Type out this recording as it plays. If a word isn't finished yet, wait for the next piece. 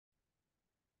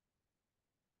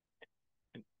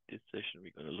this session,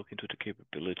 we're going to look into the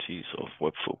capabilities of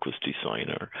WebFOCUS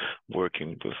Designer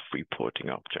working with reporting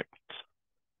objects.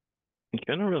 In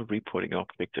general, reporting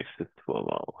objects exist for a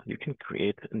while. You can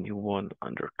create a new one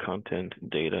under Content,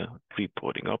 Data,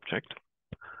 Reporting Object.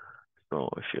 So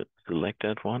if you select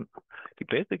that one, the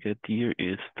basic idea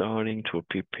is starting to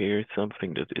prepare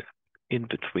something that is in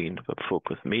between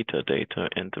WebFOCUS metadata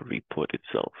and the report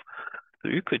itself. So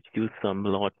you could use some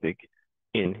logic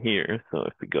in here. So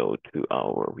if we go to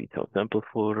our retail sample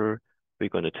folder, we're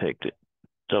going to take the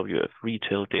WF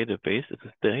retail database as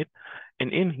a state.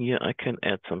 And in here, I can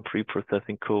add some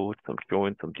pre-processing code, some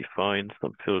join, some define,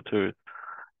 some filters,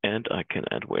 and I can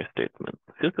add where statements.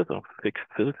 Filters are fixed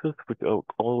filters, which are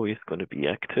always going to be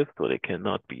active, so they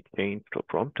cannot be changed or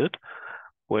prompted,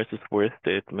 whereas where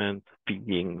statements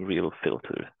being real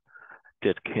filters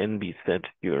that can be set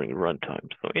during runtime.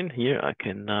 So in here, I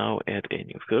can now add a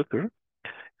new filter.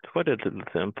 For that little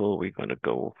sample, we're going to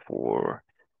go for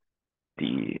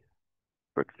the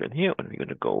friction here, and we're going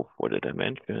to go for the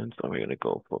dimensions, and we're going to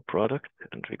go for product,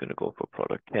 and we're going to go for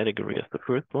product category as the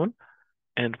first one.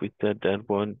 And we set that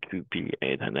one to be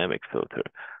a dynamic filter.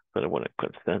 So I want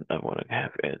to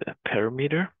have a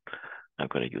parameter. I'm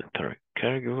going to use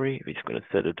category. We're going to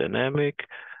set a dynamic.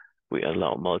 We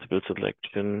allow multiple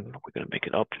selection. We're going to make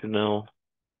it optional.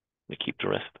 We keep the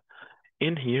rest.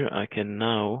 In here, I can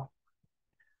now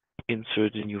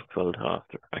insert a new filter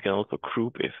after. I can also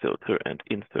group a filter and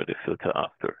insert a filter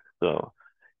after. So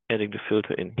adding the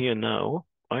filter in here now,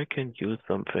 I can use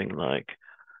something like,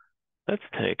 let's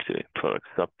take the product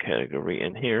subcategory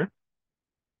in here.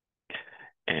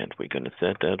 And we're going to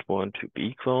set that one to be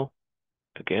equal.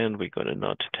 Again, we're going to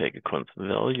not take a constant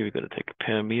value. We're going to take a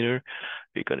parameter.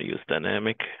 We're going to use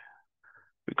dynamic.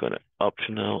 We're going to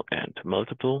optional and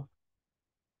multiple.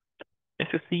 As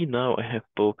you see now, I have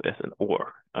both as an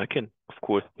or. I can, of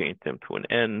course, change them to an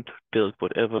and, build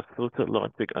whatever filter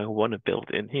logic I want to build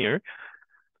in here.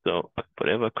 So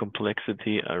whatever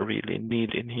complexity I really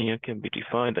need in here can be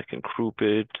defined. I can group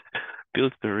it,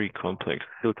 build very complex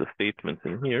filter statements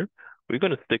in here. We're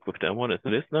going to stick with that one as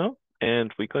it is now,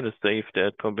 and we're going to save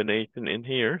that combination in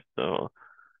here. So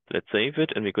let's save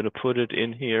it, and we're going to put it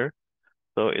in here.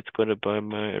 So it's going to be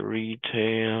my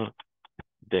retail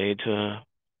data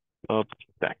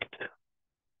object.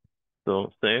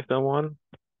 So save that one.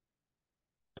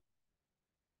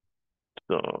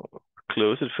 So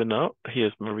close it for now.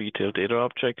 Here's my retail data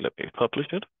object. Let me publish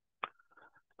it.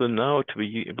 So now to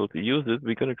be able to use it,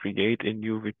 we're going to create a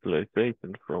new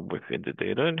visualization from within the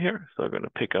data in here. So I'm going to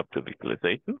pick up the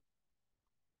visualization.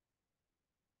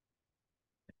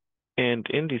 And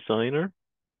in Designer,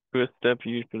 first step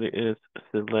usually is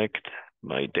select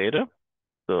my data.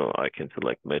 So I can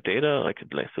select my data. I can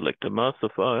select the master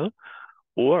file,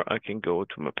 or I can go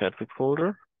to my Patrick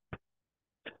folder.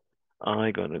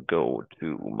 I'm going to go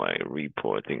to my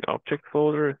reporting object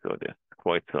folder. So there's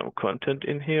quite some content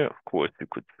in here. Of course, you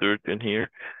could search in here.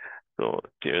 So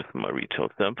there's my retail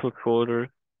sample folder.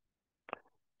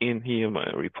 In here, my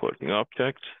reporting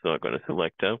object. So I'm going to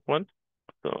select that one.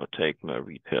 So I'll take my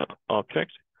retail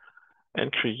object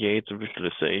and create a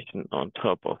visualization on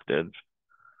top of that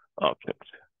object.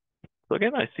 So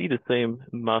again, I see the same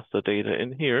master data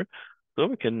in here. So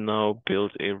we can now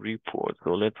build a report.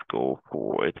 So let's go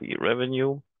for the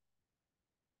revenue.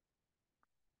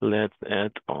 Let's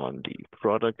add on the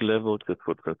product level just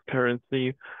for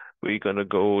transparency. We're going to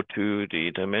go to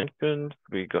the dimensions.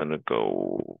 We're going to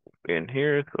go in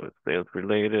here. So it's sales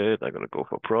related. I'm going to go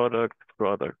for product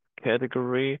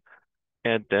category.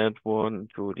 Add that one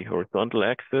to the horizontal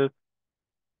axis.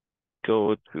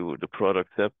 Go to the product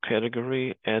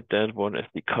subcategory. Add that one as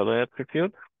the color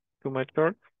attribute to my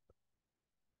chart.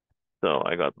 So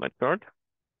I got my chart.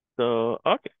 So,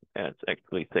 okay, let's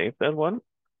actually save that one.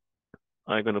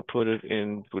 I'm going to put it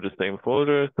into the same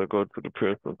folder. So go to the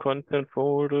personal content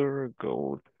folder,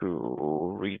 go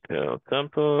to retail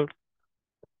samples,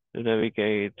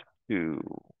 navigate to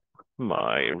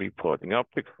my reporting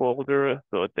object folder.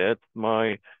 So that's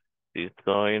my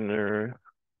designer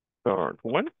chart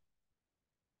one.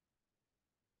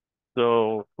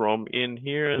 So from in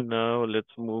here now, let's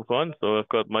move on. So I've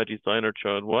got my designer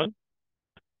chart one.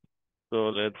 So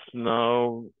let's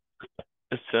now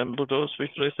assemble those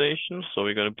visualizations. So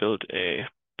we're going to build a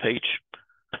page.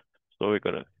 So we're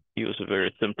going to use a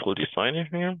very simple designer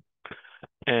here.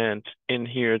 And in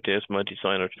here, there's my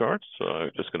designer chart. So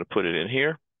I'm just going to put it in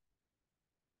here.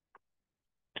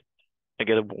 I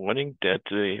get a warning that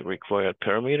the required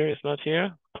parameter is not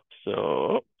here.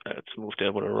 So let's move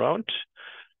that one around.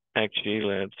 Actually,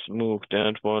 let's move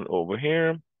that one over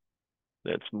here.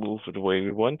 Let's move it the way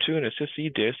we want to. And as you see,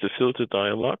 there's the filter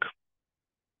dialog.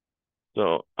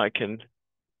 So I can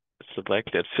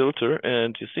select that filter,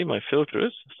 and you see my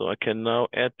filters. So I can now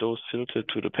add those filters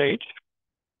to the page.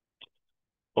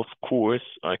 Of course,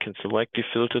 I can select the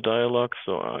filter dialog.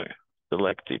 So I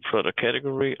select the product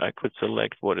category. I could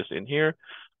select what is in here.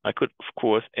 I could, of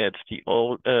course, add the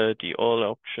all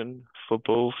option for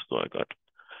both. So I got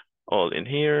all in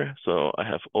here. So I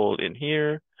have all in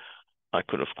here. I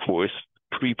could, of course,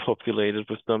 pre-populate it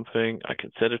with something. I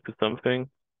can set it to something.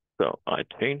 So I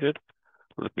change it.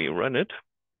 Let me run it.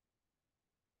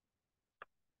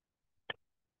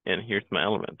 And here's my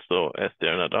elements. So as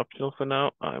they're not optional for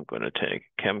now, I'm going to take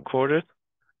camcorders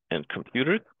and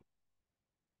computers.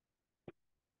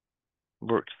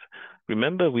 Works.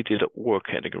 Remember, we did a OR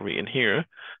category in here.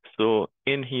 So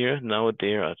in here, now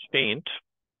they are chained,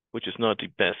 which is not the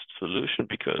best solution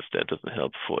because that doesn't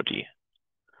help for the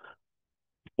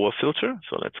OR filter.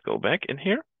 So let's go back in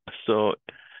here. So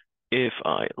if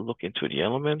I look into the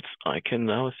elements, I can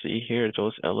now see here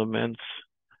those elements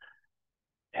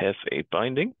have a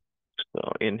binding.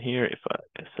 So in here, if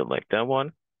I select that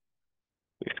one,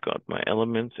 we've got my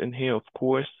elements in here, of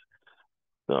course.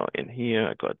 So in here,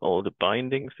 I got all the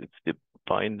bindings. It's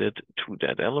binded to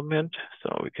that element.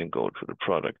 So we can go to the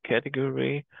product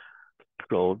category,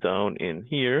 scroll down in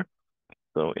here.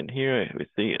 So in here, we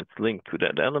see it's linked to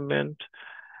that element.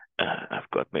 I've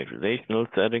got my relational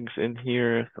settings in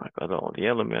here. So I got all the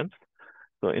elements.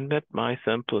 So in that my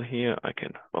sample here, I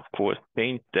can, of course,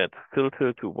 change that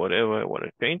filter to whatever I want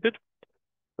to change it.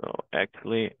 So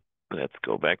actually, let's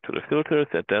go back to the filter,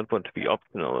 set that one to be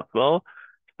optional as well.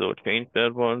 So change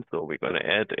that one. So we're going to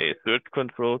add a search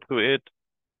control to it.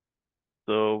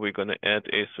 So we're going to add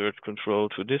a search control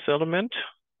to this element.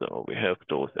 So we have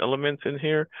those elements in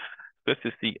here. As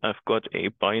you see, I've got a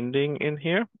binding in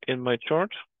here in my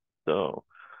chart. So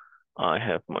I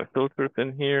have my filters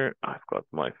in here. I've got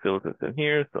my filters in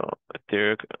here. So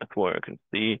that's where I can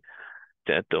see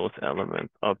that those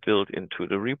elements are built into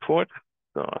the report.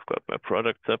 So I've got my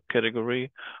product subcategory,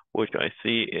 which I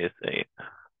see is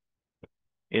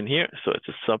in here. So it's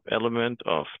a sub-element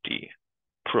of the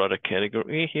product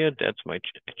category here. That's my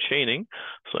chaining.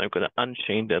 So I'm going to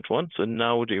unchain that one. So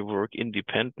now they work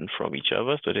independent from each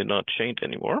other. So they're not chained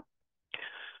anymore.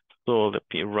 So let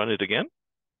me run it again.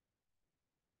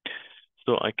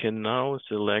 So I can now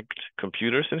select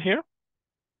computers in here.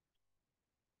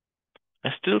 I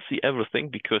still see everything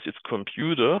because it's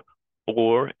computer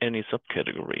or any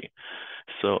subcategory.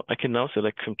 So I can now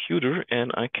select computer,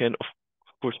 and I can,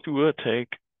 for sure, take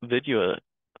video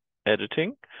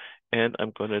editing, and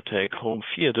I'm going to take home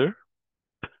theater,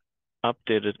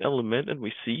 updated element, and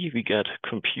we see we get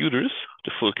computers,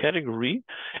 the full category,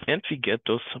 and we get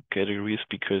those subcategories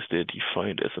because they're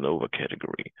defined as an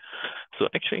overcategory. So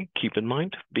actually, keep in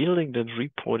mind, building that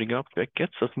reporting object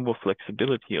gets us more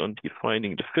flexibility on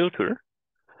defining the filter.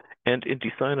 And in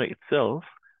Designer itself,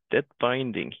 that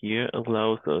binding here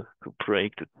allows us to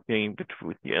break the chain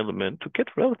between the element to get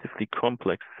relatively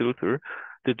complex filter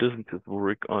that doesn't just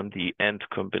work on the AND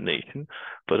combination,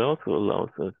 but also allows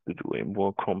us to do a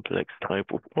more complex type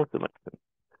of OR selection.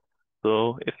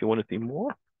 So if you want to see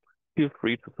more, feel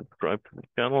free to subscribe to the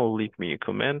channel, leave me a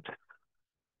comment,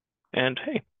 and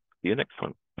hey, see you next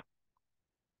time.